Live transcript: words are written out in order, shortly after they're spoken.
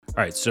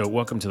All right, so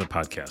welcome to the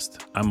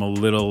podcast. I'm a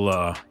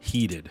little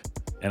heated,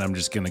 and I'm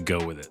just going to go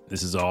with it.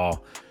 This is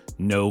all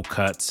no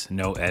cuts,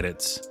 no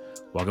edits.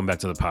 Welcome back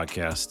to the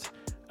podcast.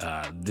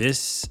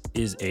 This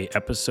is a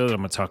episode I'm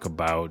going to talk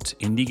about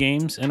indie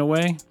games in a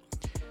way,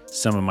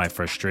 some of my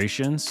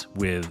frustrations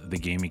with the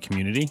gaming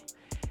community,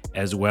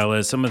 as well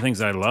as some of the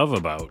things I love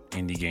about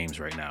indie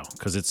games right now,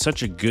 because it's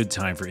such a good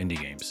time for indie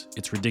games.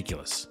 It's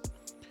ridiculous.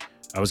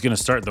 I was going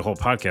to start the whole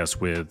podcast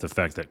with the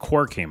fact that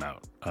Core came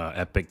out.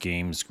 Epic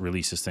Games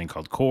released this thing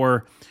called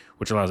Core,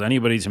 which allows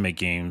anybody to make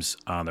games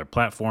on their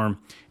platform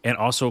and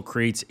also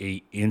creates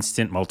a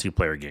instant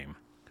multiplayer game,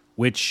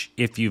 which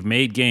if you've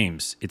made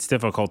games, it's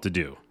difficult to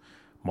do.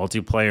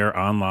 Multiplayer,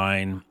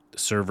 online,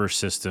 server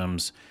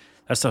systems,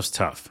 that stuff's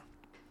tough.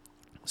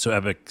 So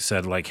Epic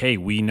said like, hey,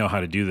 we know how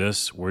to do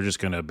this. We're just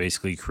going to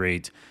basically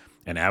create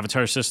an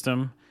avatar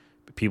system.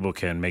 People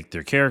can make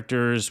their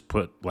characters,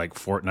 put like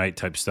Fortnite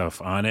type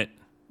stuff on it,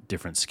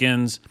 different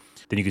skins.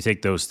 Then you can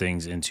take those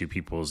things into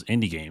people's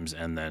indie games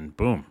and then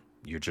boom,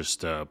 you're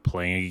just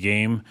playing a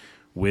game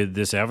with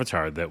this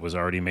avatar that was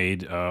already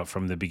made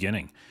from the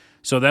beginning.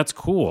 So that's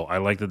cool. I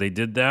like that they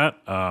did that.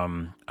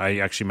 I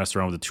actually messed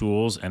around with the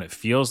tools and it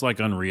feels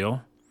like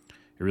Unreal.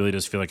 It really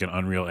does feel like an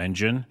Unreal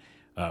Engine,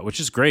 which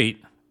is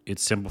great.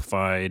 It's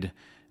simplified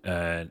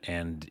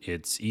and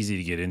it's easy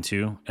to get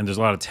into. And there's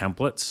a lot of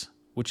templates,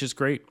 which is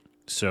great.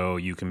 So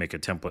you can make a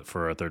template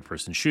for a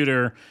third-person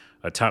shooter,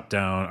 a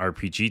top-down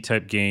RPG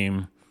type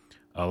game,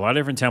 a lot of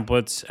different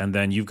templates, and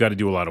then you've got to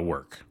do a lot of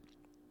work.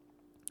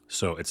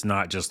 So it's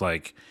not just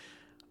like,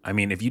 I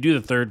mean, if you do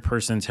the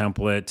third-person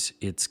template,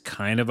 it's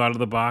kind of out of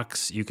the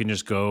box. You can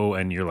just go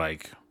and you're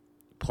like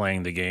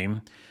playing the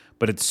game,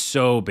 but it's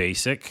so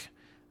basic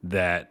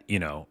that, you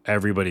know,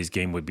 everybody's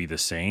game would be the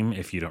same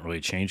if you don't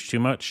really change too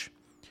much.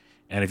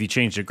 And if you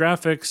change the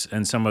graphics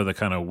and some of the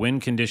kind of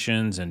wind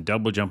conditions and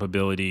double jump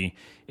ability,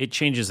 it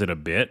changes it a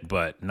bit,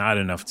 but not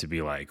enough to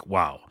be like,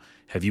 wow,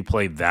 have you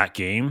played that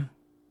game?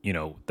 You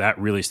know, that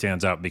really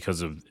stands out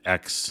because of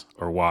X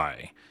or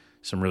Y.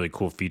 Some really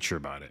cool feature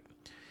about it.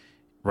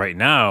 Right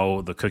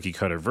now, the cookie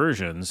cutter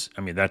versions,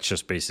 I mean, that's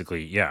just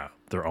basically, yeah,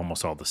 they're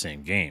almost all the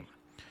same game.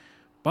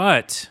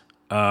 But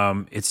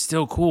it's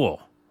still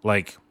cool.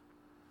 Like,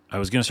 I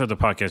was going to start the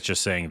podcast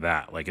just saying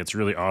that. Like, it's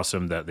really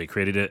awesome that they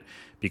created it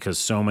because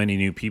so many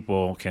new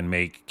people can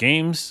make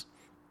games.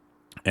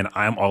 And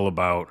I'm all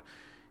about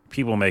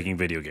people making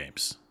video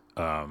games.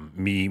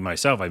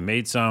 Myself, I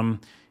made some.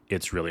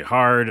 It's really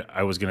hard.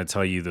 I was going to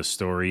tell you the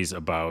stories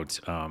about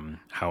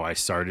how I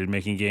started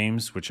making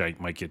games, which I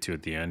might get to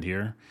at the end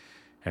here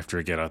after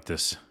I get out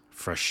this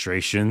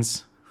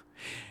frustrations.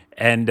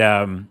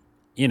 And,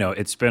 you know,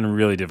 it's been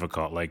really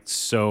difficult, like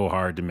so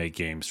hard to make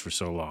games for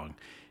so long.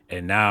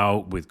 And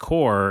now with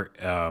Core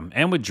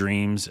and with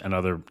Dreams and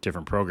other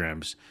different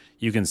programs,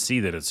 you can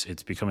see that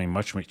it's becoming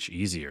much, much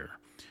easier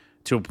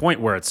to a point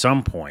where at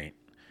some point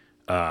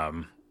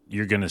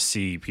you're going to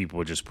see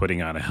people just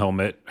putting on a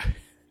helmet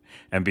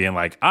and being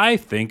like, I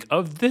think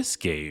of this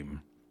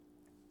game.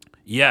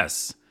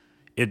 Yes,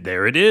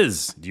 there it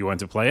is. Do you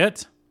want to play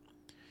it?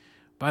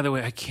 By the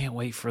way, I can't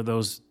wait for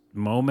those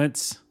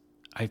moments.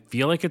 I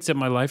feel like it's in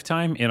our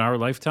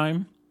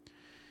lifetime,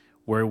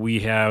 where we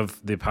have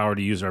the power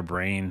to use our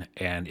brain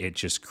and it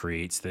just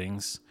creates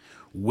things,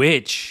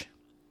 which,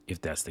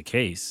 if that's the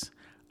case,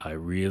 I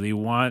really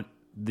want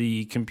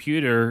the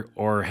computer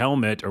or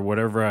helmet or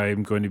whatever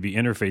I'm going to be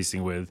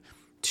interfacing with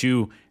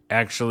to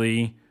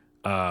actually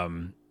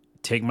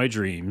take my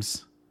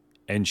dreams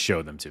and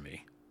show them to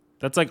me.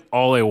 That's like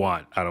all I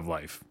want out of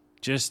life.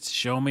 Just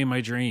show me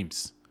my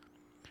dreams.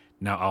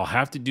 Now, I'll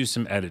have to do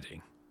some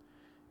editing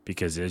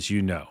because, as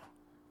you know,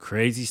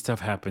 crazy stuff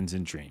happens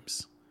in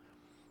dreams.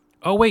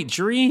 Oh, wait,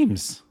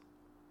 dreams.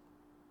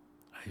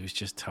 I was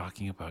just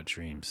talking about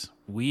dreams.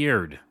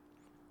 Weird.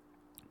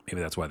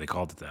 Maybe that's why they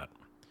called it that.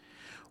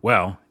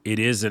 Well, it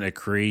is a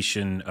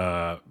creation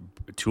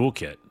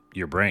toolkit,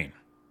 your brain.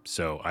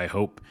 So I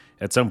hope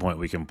at some point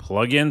we can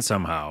plug in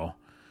somehow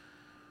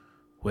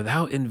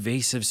without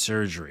invasive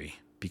surgery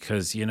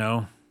because, you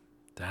know,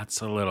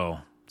 that's a little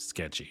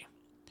sketchy.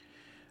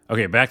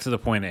 Okay, back to the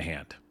point at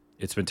hand.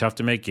 It's been tough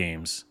to make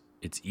games.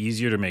 It's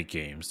easier to make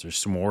games. There's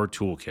some more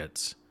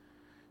toolkits.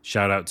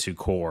 Shout out to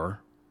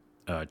Core.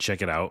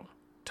 Check it out.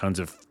 Tons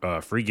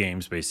of free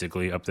games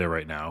basically up there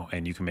right now,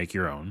 and you can make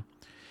your own.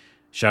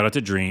 Shout out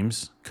to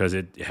Dreams because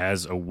it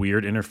has a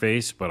weird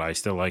interface, but I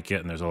still like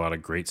it, and there's a lot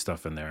of great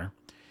stuff in there.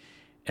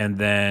 And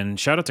then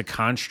shout out to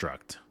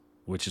Construct,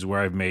 which is where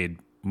I've made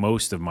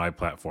most of my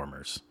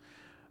platformers.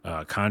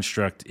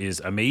 Construct is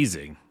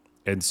amazing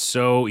and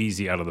so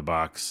easy out of the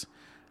box.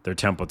 Their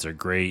templates are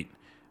great.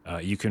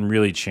 You can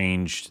really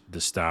change the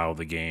style of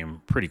the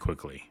game pretty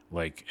quickly,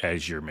 like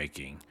as you're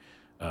making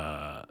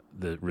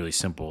the really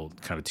simple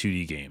kind of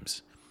 2D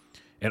games.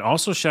 And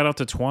also shout out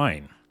to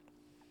Twine,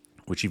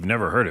 which you've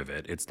never heard of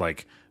it. It's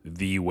like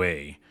the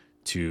way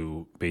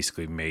to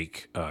basically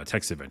make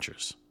text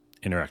adventures,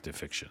 interactive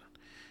fiction.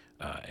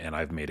 And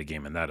I've made a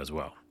game in that as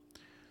well.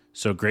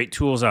 So great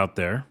tools out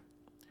there.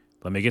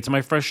 Let me get to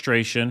my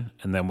frustration,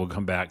 and then we'll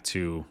come back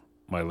to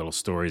my little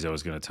stories I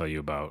was going to tell you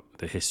about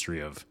the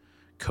history of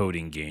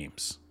coding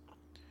games.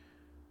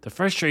 The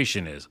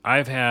frustration is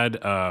I've had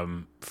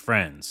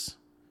friends,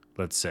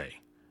 let's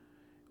say,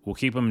 we'll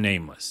keep them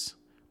nameless,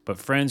 but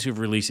friends who've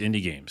released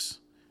indie games,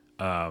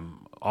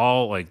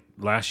 all like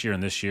last year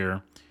and this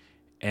year.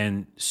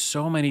 And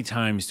so many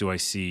times do I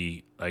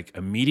see like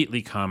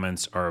immediately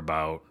comments are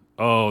about,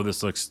 oh,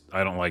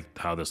 I don't like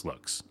how this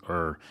looks.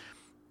 Or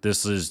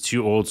this is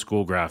too old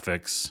school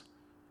graphics,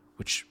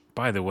 which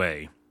by the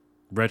way,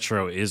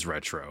 retro is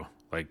retro.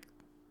 Like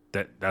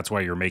that's why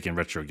you're making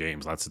retro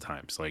games lots of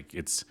times. Like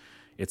it's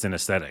an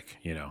aesthetic,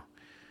 you know.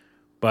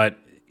 But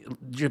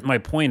my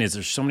point is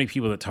there's so many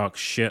people that talk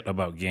shit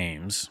about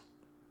games,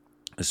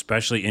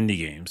 especially indie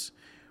games,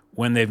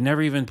 when they've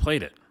never even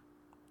played it.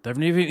 They've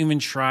never even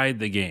tried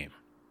the game.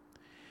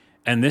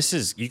 And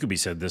you could be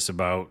said this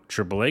about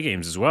AAA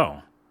games as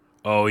well.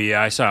 Oh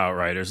yeah, I saw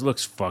Outriders. It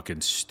looks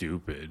fucking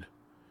stupid.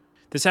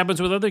 This happens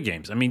with other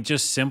games. I mean,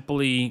 just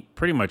simply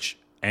pretty much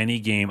any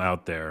game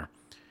out there.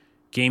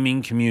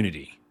 Gaming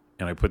community.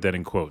 And I put that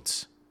in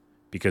quotes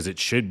because it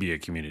should be a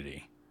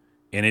community.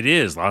 And it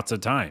is lots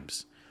of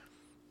times.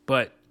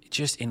 But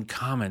just in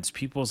comments,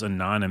 people's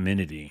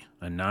anonymity.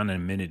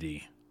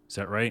 Is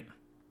that right?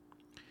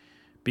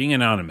 Being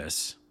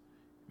anonymous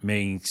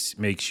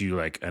makes you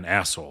like an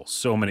asshole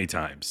so many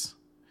times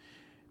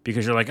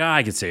because you're like,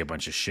 I could say a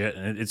bunch of shit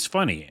and it's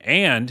funny.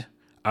 And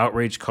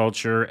outrage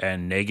culture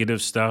and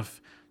negative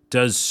stuff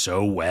does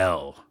so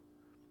well.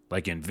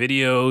 Like in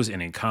videos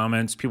and in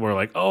comments, people are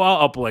like, oh,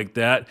 I'll up like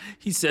that.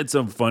 He said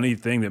some funny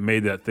thing that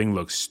made that thing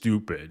look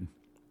stupid.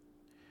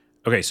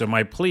 Okay, so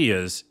my plea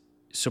is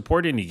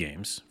support indie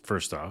games,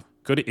 first off.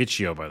 Go to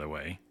Itch.io, by the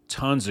way.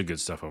 Tons of good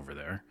stuff over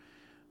there.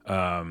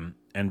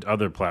 And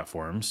other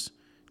platforms.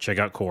 Check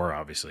out Core,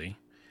 obviously.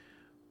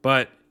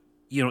 But,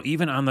 you know,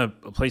 even on the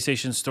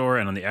PlayStation Store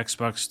and on the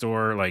Xbox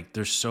Store, like,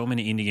 there's so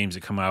many indie games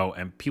that come out,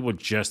 and people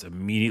just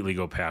immediately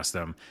go past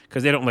them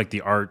because they don't like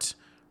the art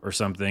or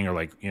something, or,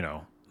 like, you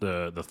know,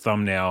 the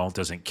thumbnail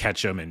doesn't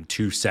catch them in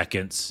 2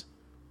 seconds.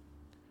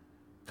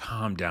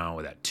 Calm down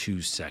with that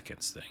 2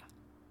 seconds thing.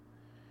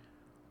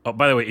 Oh,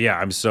 by the way, yeah,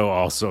 I'm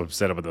also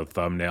upset about the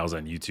thumbnails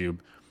on YouTube.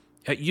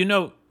 You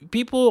know,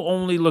 people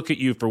only look at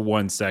you for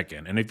 1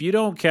 second. And if you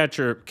don't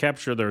capture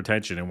their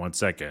attention in 1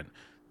 second,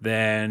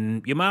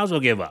 then you might as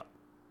well give up.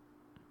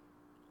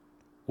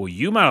 Well,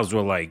 you might as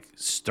well, like,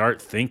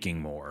 start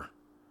thinking more.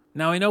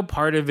 Now, I know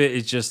part of it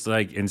is just,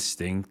 like,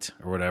 instinct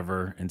or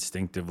whatever,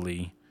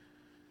 instinctively,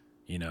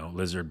 you know,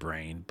 lizard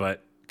brain.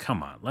 But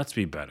come on, let's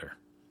be better.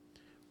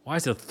 Why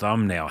does a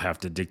thumbnail have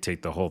to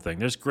dictate the whole thing?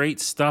 There's great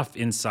stuff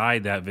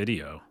inside that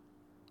video.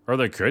 Or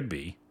there could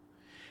be.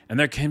 And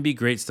there can be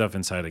great stuff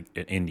inside an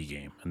indie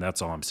game, and that's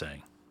all I'm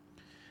saying.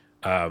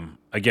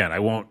 Again, I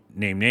won't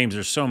name names.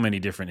 There's so many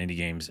different indie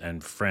games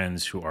and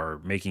friends who are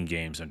making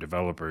games and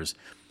developers.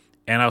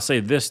 And I'll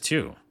say this,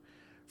 too.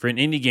 For an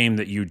indie game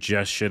that you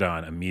just shit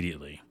on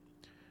immediately,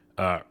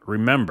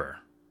 remember,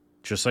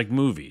 just like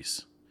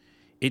movies,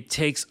 it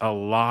takes a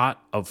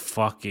lot of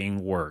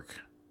fucking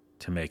work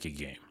to make a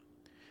game.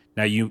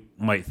 Now, you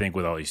might think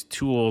with all these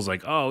tools,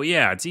 like, oh,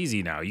 yeah, it's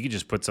easy now. You can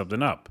just put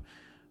something up.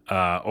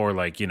 Or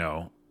like, you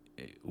know,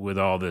 with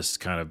all this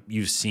kind of,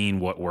 you've seen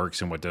what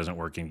works and what doesn't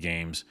work in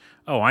games.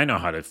 Oh, I know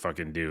how to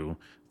fucking do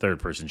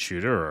third-person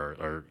shooter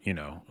or you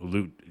know,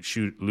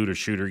 looter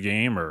shooter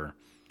game or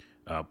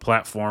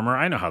platformer.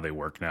 I know how they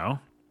work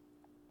now.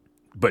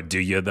 But do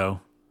you, though?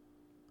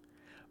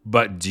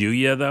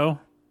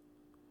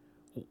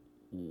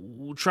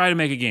 Try to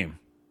make a game.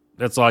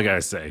 That's all I got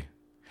to say.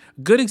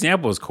 Good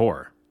example is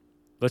Core.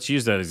 Let's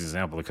use that as an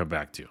example to come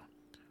back to.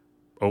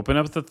 Open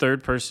up the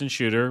third-person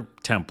shooter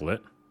template.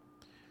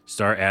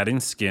 Start adding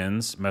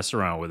skins, mess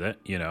around with it,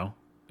 you know,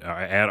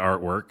 add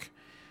artwork.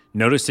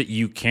 Notice that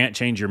you can't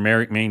change your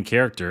main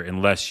character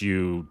unless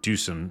you do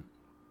some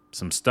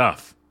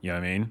stuff, you know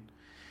what I mean?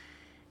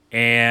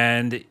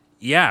 And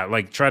yeah,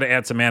 like try to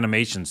add some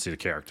animations to the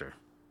character.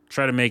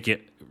 Try to make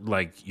it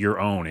like your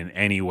own in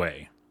any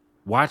way.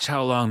 Watch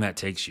how long that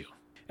takes you.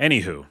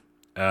 Anywho,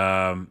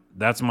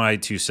 that's my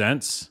 2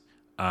 cents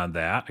on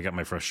that. I got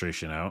my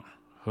frustration out.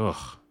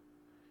 Ugh.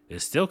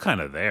 It's still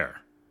kind of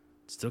there.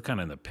 It's still kind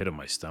of in the pit of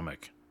my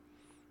stomach.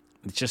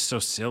 It's just so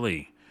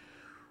silly.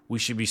 We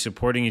should be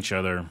supporting each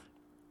other.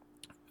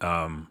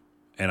 And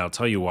I'll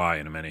tell you why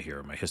in a minute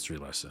here, my history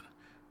lesson.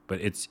 But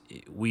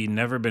we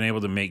never been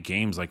able to make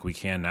games like we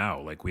can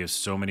now. Like we have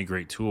so many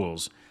great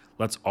tools.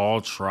 Let's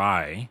all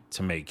try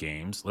to make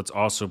games. Let's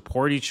all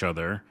support each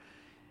other.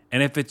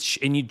 And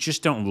and you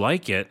just don't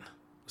like it, I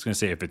was going to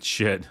say if it's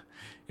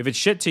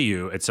shit to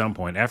you at some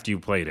point after you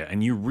played it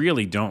and you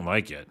really don't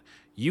like it,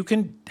 you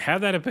can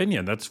have that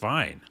opinion. That's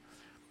fine.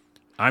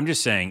 I'm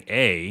just saying,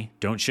 A,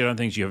 don't shit on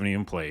things you haven't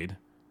even played,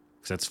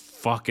 because that's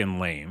fucking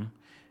lame.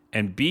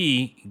 And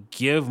B,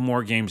 give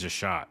more games a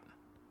shot.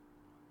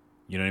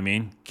 You know what I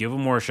mean? Give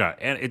them more a shot.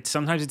 And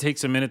sometimes it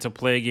takes a minute to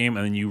play a game,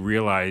 and then you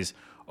realize,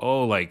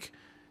 oh, like,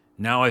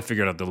 now I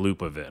figured out the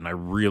loop of it, and I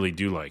really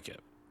do like it.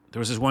 There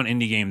was this one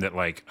indie game that,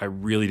 like, I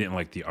really didn't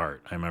like the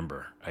art. I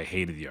remember. I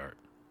hated the art.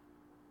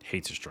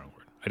 Hate's a strong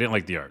word. I didn't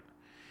like the art.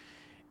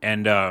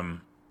 And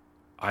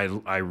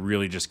I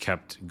really just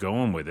kept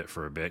going with it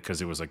for a bit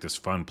because it was like this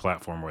fun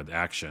platform with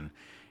action.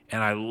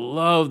 And I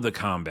loved the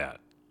combat.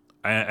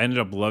 I ended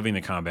up loving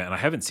the combat, and I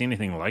haven't seen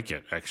anything like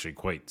it actually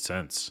quite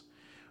since,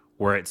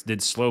 where it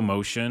did slow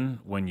motion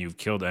when you've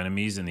killed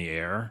enemies in the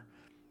air,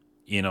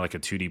 like a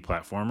 2D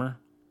platformer.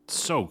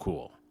 So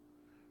cool.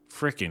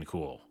 Freaking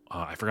cool.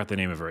 I forgot the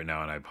name of it right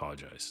now, and I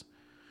apologize.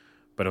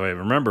 But if I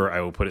remember, I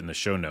will put it in the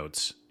show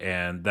notes.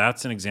 And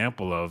that's an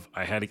example of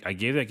I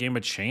gave that game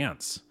a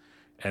chance,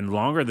 and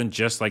longer than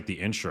just like the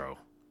intro,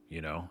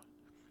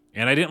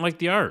 And I didn't like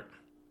the art,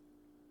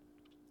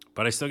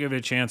 but I still gave it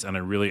a chance, and I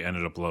really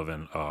ended up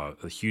loving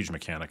the huge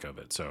mechanic of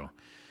it. So,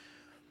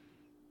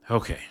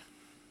 okay.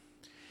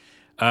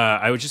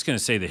 I was just going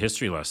to say the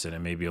history lesson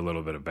and maybe a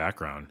little bit of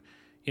background.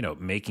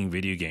 Making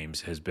video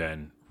games has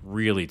been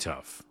really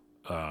tough.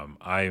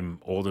 I'm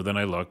older than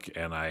I look,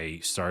 and I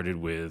started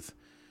with,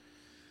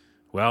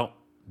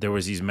 there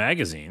was these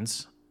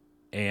magazines,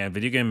 and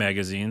video game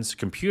magazines,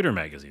 computer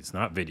magazines,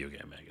 not video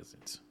game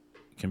magazines,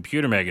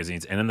 computer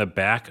magazines, and in the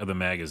back of the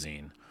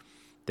magazine,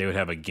 they would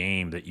have a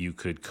game that you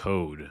could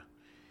code,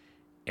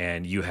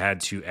 and you had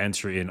to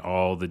enter in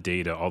all the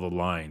data, all the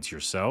lines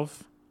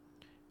yourself,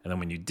 and then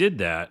when you did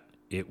that,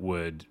 it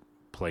would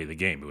play the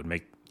game. It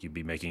would you'd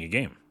be making a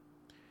game.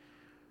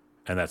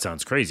 And that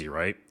sounds crazy,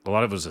 right? A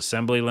lot of it was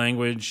assembly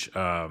language,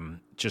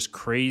 just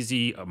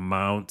crazy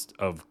amount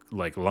of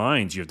like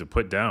lines you have to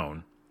put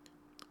down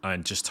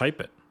and just type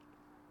it.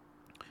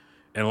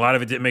 And a lot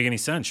of it didn't make any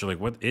sense. You're like,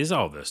 what is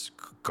all this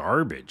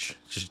garbage?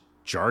 Just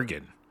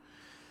jargon.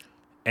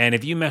 And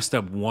if you messed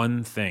up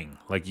one thing,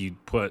 like you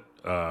put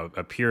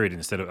a period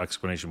instead of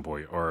exclamation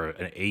point or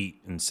an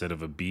 8 instead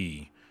of a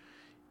B,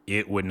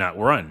 it would not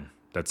run.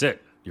 That's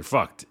it. You're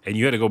fucked. And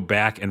you had to go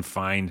back and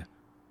find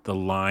the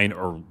line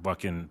or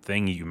fucking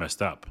thing you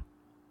messed up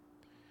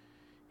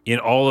in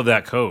all of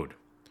that code.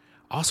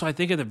 Also, I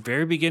think at the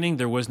very beginning,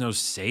 there was no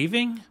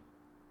saving.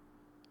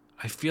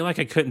 I feel like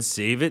I couldn't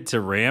save it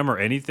to RAM or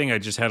anything. I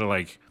just had to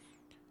like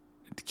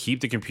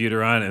keep the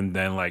computer on and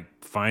then like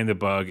find the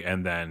bug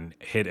and then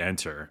hit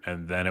enter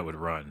and then it would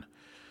run.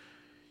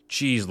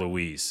 Jeez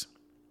Louise.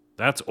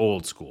 That's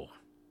old school.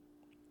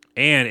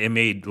 And it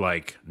made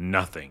like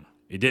nothing.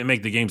 It didn't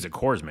make the games that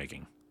Core's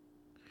making.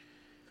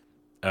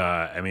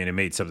 It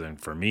made something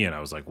for me, and I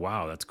was like,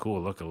 wow, that's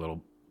cool. Look, a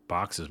little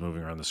box is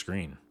moving around the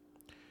screen.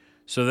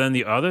 So then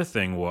the other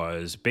thing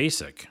was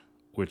BASIC,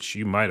 which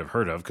you might have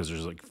heard of because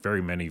there's like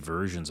very many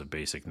versions of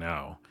BASIC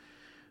now.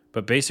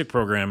 But BASIC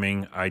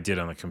programming I did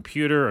on a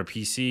computer, a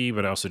PC,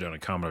 but I also did on a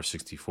Commodore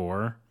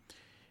 64.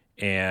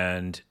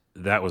 And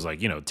that was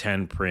like,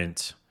 10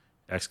 print,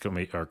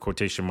 exclamation or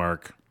quotation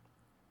mark,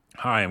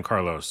 hi, I'm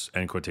Carlos,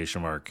 end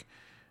quotation mark,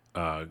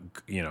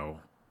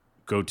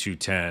 go to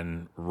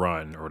 10,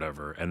 run, or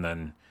whatever. And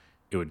then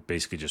it would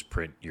basically just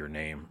print your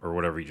name or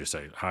whatever you just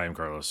say. Hi, I'm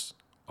Carlos,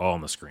 all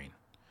on the screen.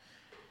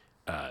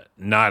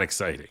 Not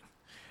exciting.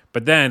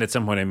 But then at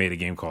some point I made a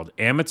game called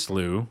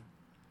Amitsloo,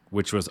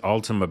 which was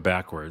Ultima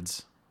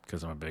backwards,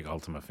 because I'm a big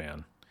Ultima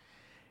fan.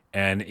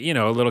 And,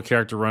 a little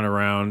character run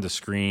around the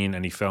screen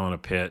and he fell in a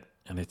pit.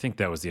 And I think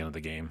that was the end of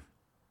the game.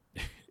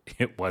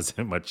 It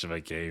wasn't much of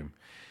a game.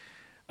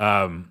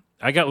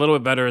 I got a little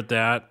bit better at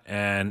that.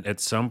 And at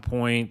some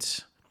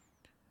point,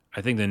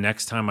 I think the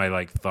next time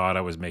I thought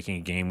I was making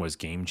a game was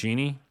Game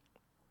Genie,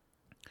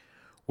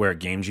 where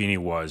Game Genie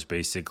was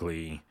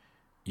basically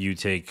you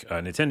take a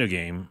Nintendo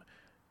game,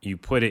 you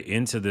put it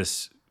into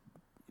this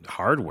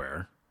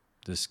hardware,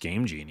 this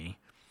Game Genie,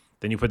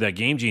 then you put that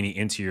Game Genie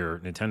into your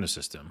Nintendo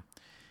system,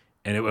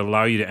 and it would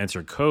allow you to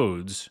enter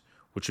codes,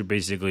 which would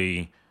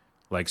basically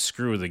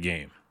screw the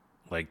game,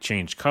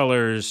 change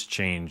colors,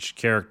 change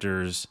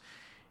characters,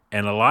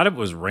 and a lot of it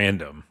was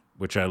random,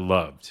 which I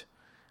loved.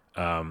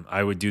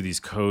 I would do these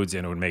codes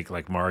and it would make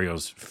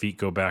Mario's feet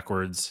go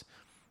backwards.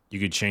 You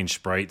could change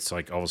sprites. All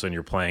of a sudden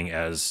you're playing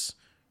as,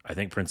 I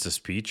think, Princess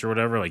Peach or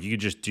whatever. You could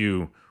just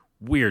do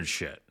weird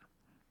shit.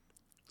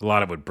 A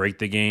lot of it would break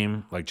the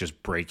game,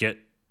 just break it.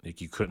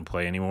 You couldn't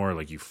play anymore.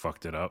 You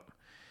fucked it up.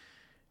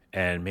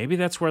 And maybe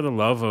that's where the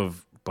love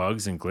of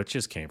bugs and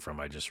glitches came from,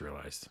 I just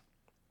realized.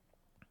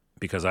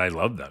 Because I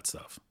loved that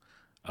stuff.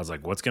 I was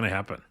like, what's going to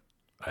happen?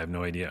 I have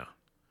no idea.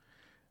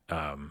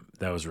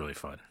 That was really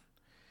fun.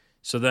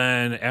 So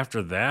then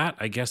after that,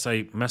 I guess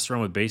I messed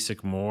around with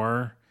BASIC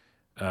more,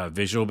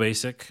 Visual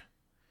Basic,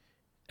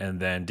 and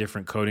then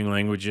different coding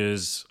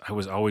languages I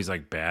was always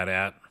bad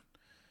at.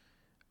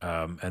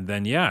 And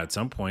then, at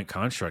some point,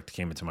 Construct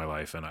came into my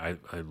life, and I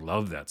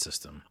loved that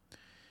system.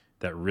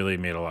 That really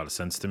made a lot of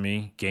sense to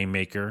me. Game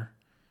Maker,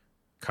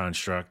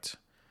 Construct,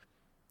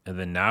 and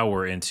then now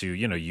we're into,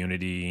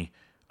 Unity,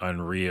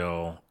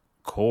 Unreal,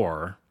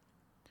 Core.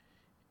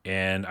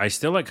 And I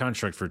still like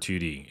Construct for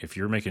 2D. If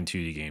you're making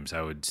 2D games,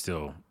 I would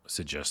still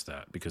suggest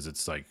that because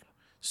it's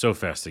so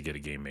fast to get a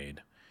game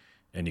made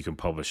and you can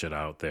publish it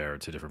out there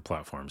to different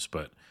platforms.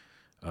 But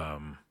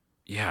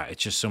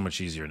it's just so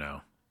much easier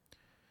now.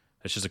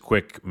 It's just a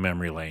quick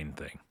memory lane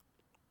thing.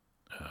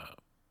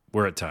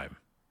 We're at time.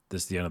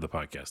 This is the end of the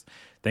podcast.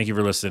 Thank you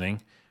for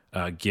listening.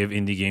 Give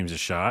indie games a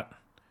shot.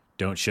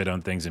 Don't shit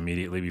on things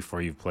immediately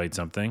before you've played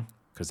something,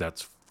 because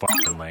that's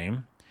fucking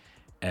lame.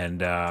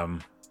 And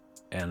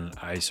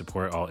I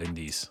support all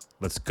indies.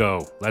 Let's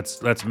go.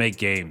 Let's make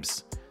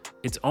games.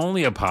 It's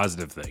only a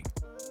positive thing.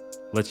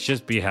 Let's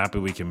just be happy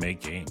we can make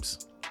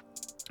games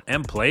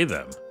and play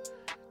them.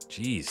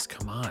 Jeez,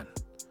 come on.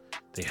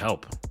 They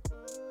help.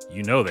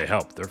 You know they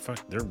help.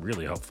 They're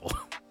really helpful.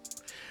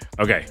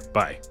 Okay,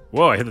 bye.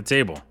 Whoa, I hit the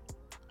table.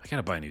 I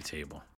gotta buy a new table.